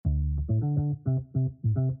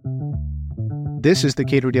This is the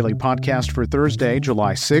Cato Daily Podcast for Thursday,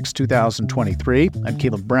 July 6, 2023. I'm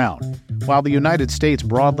Caleb Brown. While the United States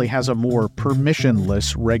broadly has a more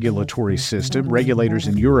permissionless regulatory system, regulators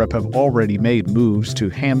in Europe have already made moves to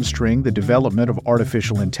hamstring the development of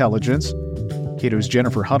artificial intelligence. Cato's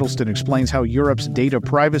Jennifer Huddleston explains how Europe's data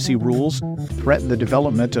privacy rules threaten the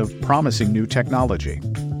development of promising new technology.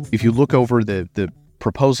 If you look over the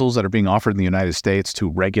proposals that are being offered in the United States to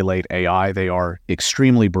regulate AI, they are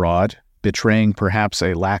extremely broad, betraying perhaps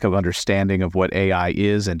a lack of understanding of what AI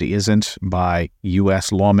is and isn't by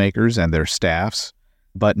U.S. lawmakers and their staffs.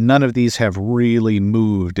 But none of these have really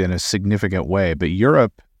moved in a significant way. But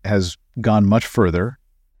Europe has gone much further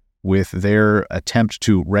with their attempt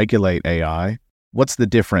to regulate AI. What's the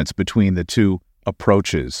difference between the two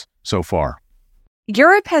approaches so far?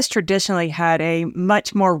 Europe has traditionally had a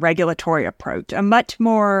much more regulatory approach, a much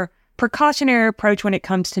more precautionary approach when it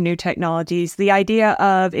comes to new technologies. The idea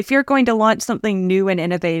of if you're going to launch something new and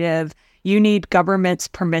innovative, you need government's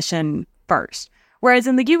permission first. Whereas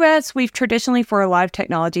in the US, we've traditionally, for a lot of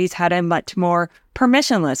technologies, had a much more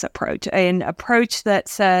permissionless approach, an approach that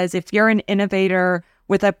says if you're an innovator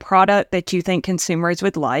with a product that you think consumers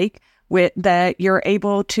would like, that you're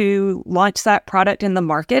able to launch that product in the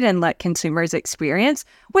market and let consumers experience,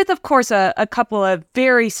 with, of course, a couple of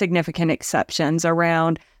very significant exceptions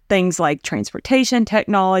around things like transportation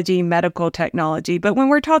technology, medical technology. But when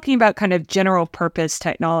we're talking about kind of general purpose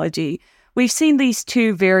technology, we've seen these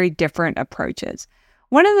two very different approaches.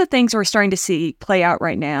 One of the things we're starting to see play out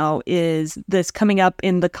right now is this coming up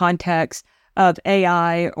in the context of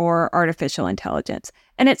AI or artificial intelligence.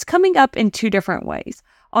 And it's coming up in two different ways.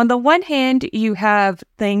 On the one hand, you have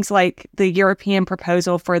things like the European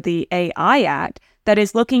proposal for the AI Act that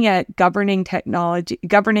is looking at governing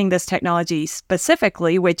this technology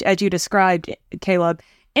specifically, which, as you described, Caleb,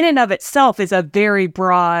 in and of itself is a very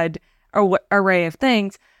broad array of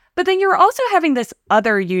things. But then you're also having this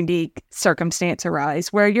other unique circumstance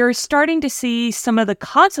arise where you're starting to see some of the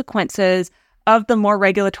consequences of the more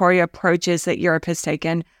regulatory approaches that Europe has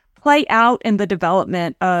taken play out in the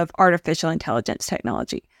development of artificial intelligence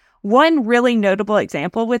technology. One really notable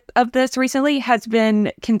example of this recently has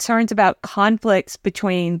been concerns about conflicts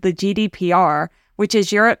between the GDPR, which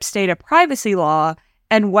is Europe's data privacy law,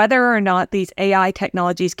 and whether or not these AI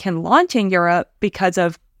technologies can launch in Europe because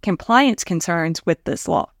of compliance concerns with this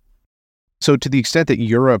law. So to the extent that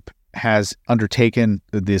Europe has undertaken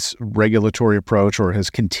this regulatory approach or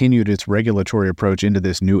has continued its regulatory approach into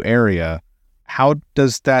this new area, how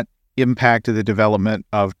does that impact the development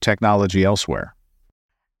of technology elsewhere?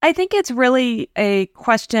 I think it's really a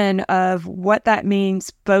question of what that means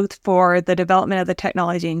both for the development of the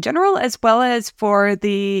technology in general, as well as for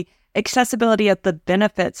the accessibility of the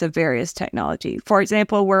benefits of various technology. For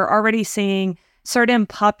example, we're already seeing certain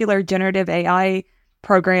popular generative AI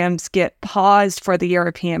programs get paused for the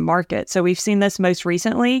European market. So we've seen this most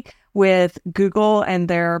recently with Google and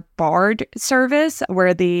their Bard service,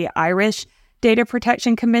 where the Irish Data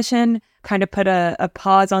Protection Commission kind of put a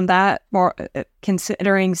pause on that, more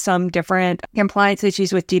considering some different compliance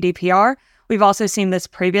issues with GDPR. We've also seen this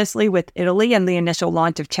previously with Italy and the initial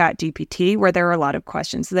launch of ChatGPT, where there are a lot of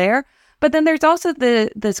questions there. But then there's also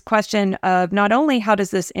this question of not only how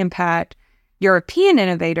does this impact European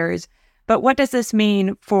innovators, but what does this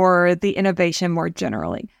mean for the innovation more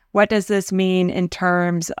generally? What does this mean in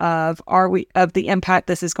terms of the impact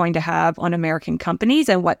this is going to have on American companies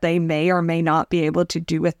and what they may or may not be able to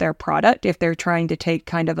do with their product if they're trying to take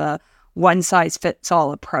kind of a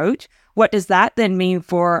one-size-fits-all approach? What does that then mean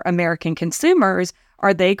for American consumers?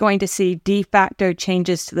 Are they going to see de facto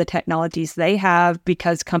changes to the technologies they have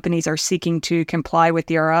because companies are seeking to comply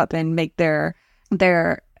with Europe and make their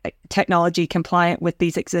technology compliant with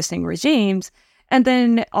these existing regimes? And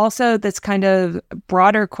then also this kind of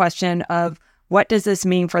broader question of what does this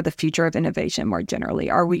mean for the future of innovation more generally?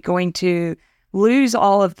 Are we going to lose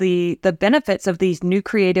all of the benefits of these new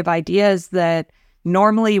creative ideas that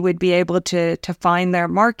normally would be able to find their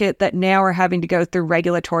market that now are having to go through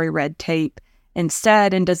regulatory red tape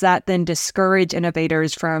instead? And does that then discourage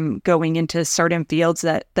innovators from going into certain fields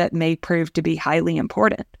that may prove to be highly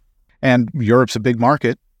important? And Europe's a big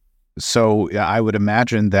market. So I would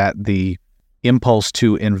imagine that the impulse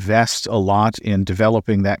to invest a lot in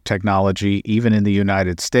developing that technology, even in the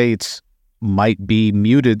United States, might be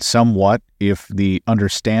muted somewhat if the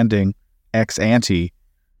understanding ex ante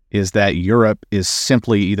is that Europe is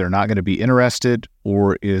simply either not going to be interested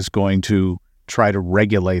or is going to try to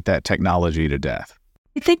regulate that technology to death.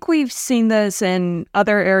 I think we've seen this in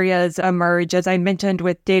other areas emerge. As I mentioned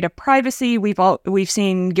with data privacy, we've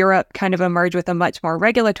seen Europe kind of emerge with a much more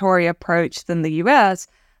regulatory approach than the US.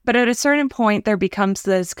 But at a certain point, there becomes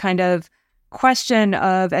this kind of question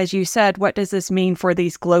of, as you said, what does this mean for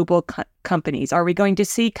these global companies? Are we going to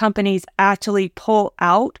see companies actually pull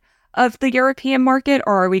out of the European market,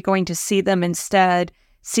 or are we going to see them instead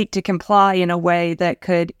seek to comply in a way that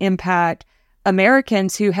could impact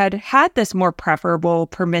Americans who had this more preferable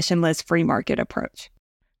permissionless free market approach?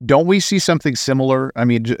 Don't we see something similar? I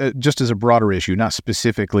mean, just as a broader issue, not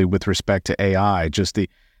specifically with respect to AI, just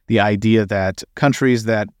the idea that countries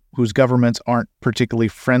whose governments aren't particularly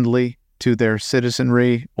friendly to their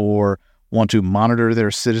citizenry or want to monitor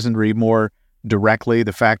their citizenry more directly,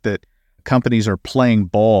 the fact that companies are playing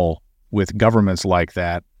ball with governments like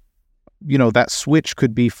that, that switch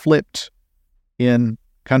could be flipped in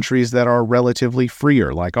countries that are relatively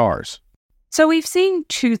freer like ours. So we've seen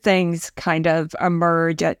two things kind of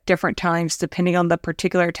emerge at different times depending on the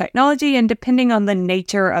particular technology and depending on the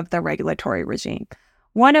nature of the regulatory regime.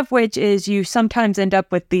 One of which is you sometimes end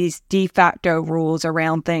up with these de facto rules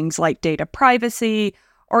around things like data privacy,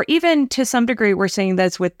 or even to some degree, we're seeing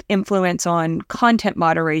this with influence on content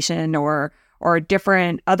moderation or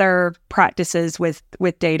different other practices with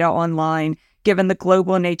data online, given the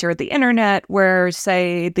global nature of the internet, where,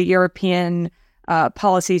 say, the European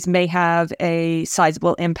policies may have a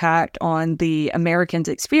sizable impact on the Americans'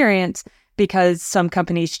 experience because some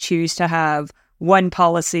companies choose to have one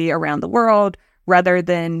policy around the world rather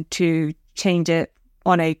than to change it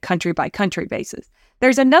on a country-by-country basis.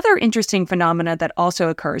 There's another interesting phenomena that also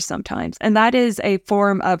occurs sometimes, and that is a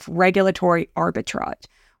form of regulatory arbitrage.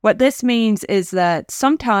 What this means is that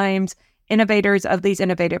sometimes innovators of these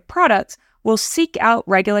innovative products will seek out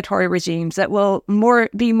regulatory regimes that will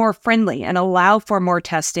be more friendly and allow for more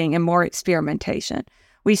testing and more experimentation.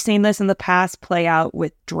 We've seen this in the past play out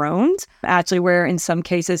with drones, actually, where in some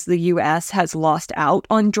cases the U.S. has lost out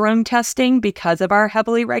on drone testing because of our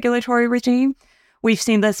heavily regulatory regime. We've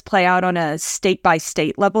seen this play out on a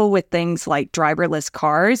state-by-state level with things like driverless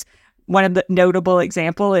cars. One of the notable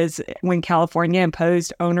example is when California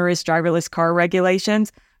imposed onerous driverless car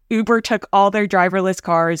regulations. Uber took all their driverless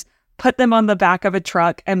cars, put them on the back of a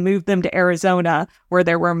truck, and moved them to Arizona, where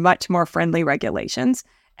there were much more friendly regulations.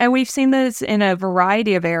 And we've seen this in a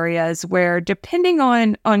variety of areas where, depending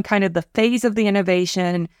on kind of the phase of the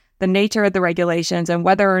innovation, the nature of the regulations, and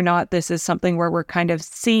whether or not this is something where we're kind of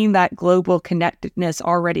seeing that global connectedness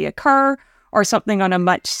already occur, or something on a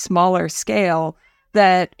much smaller scale,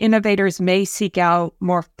 that innovators may seek out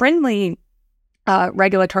more friendly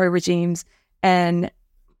regulatory regimes and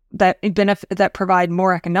that provide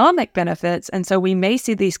more economic benefits. And so we may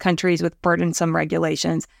see these countries with burdensome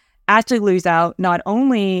regulations actually lose out not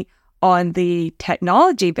only on the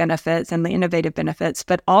technology benefits and the innovative benefits,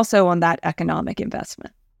 but also on that economic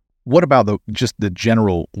investment. What about just the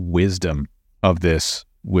general wisdom of this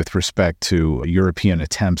with respect to European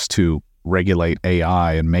attempts to regulate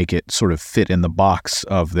AI and make it sort of fit in the box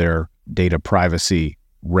of their data privacy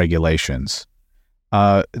regulations?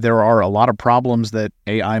 There are a lot of problems that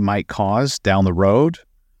AI might cause down the road,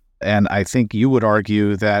 and I think you would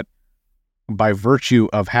argue that by virtue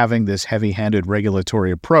of having this heavy-handed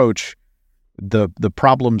regulatory approach, the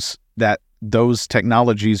problems that those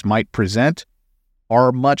technologies might present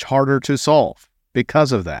are much harder to solve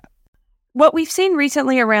because of that. What we've seen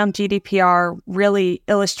recently around GDPR really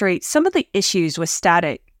illustrates some of the issues with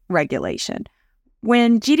static regulation.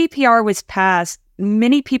 When GDPR was passed,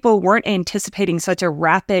 many people weren't anticipating such a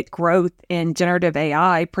rapid growth in generative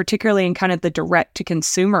AI, particularly in kind of the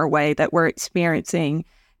direct-to-consumer way that we're experiencing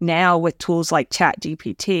now with tools like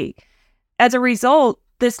ChatGPT. As a result,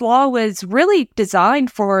 this law was really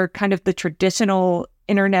designed for kind of the traditional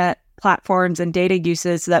internet platforms and data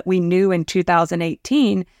uses that we knew in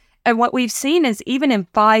 2018. And what we've seen is even in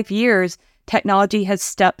 5 years, technology has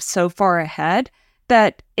stepped so far ahead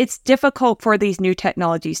that it's difficult for these new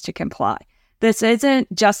technologies to comply. This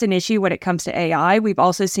isn't just an issue when it comes to AI. We've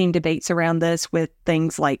also seen debates around this with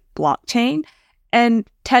things like blockchain. And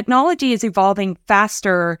technology is evolving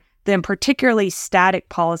faster than particularly static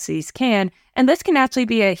policies can. And this can actually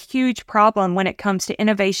be a huge problem when it comes to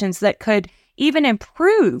innovations that could even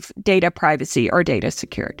improve data privacy or data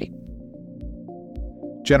security.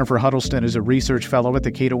 Jennifer Huddleston is a research fellow at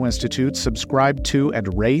the Cato Institute. Subscribe to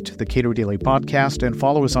and rate the Cato Daily Podcast and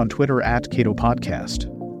follow us on Twitter @Cato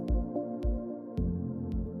Podcast.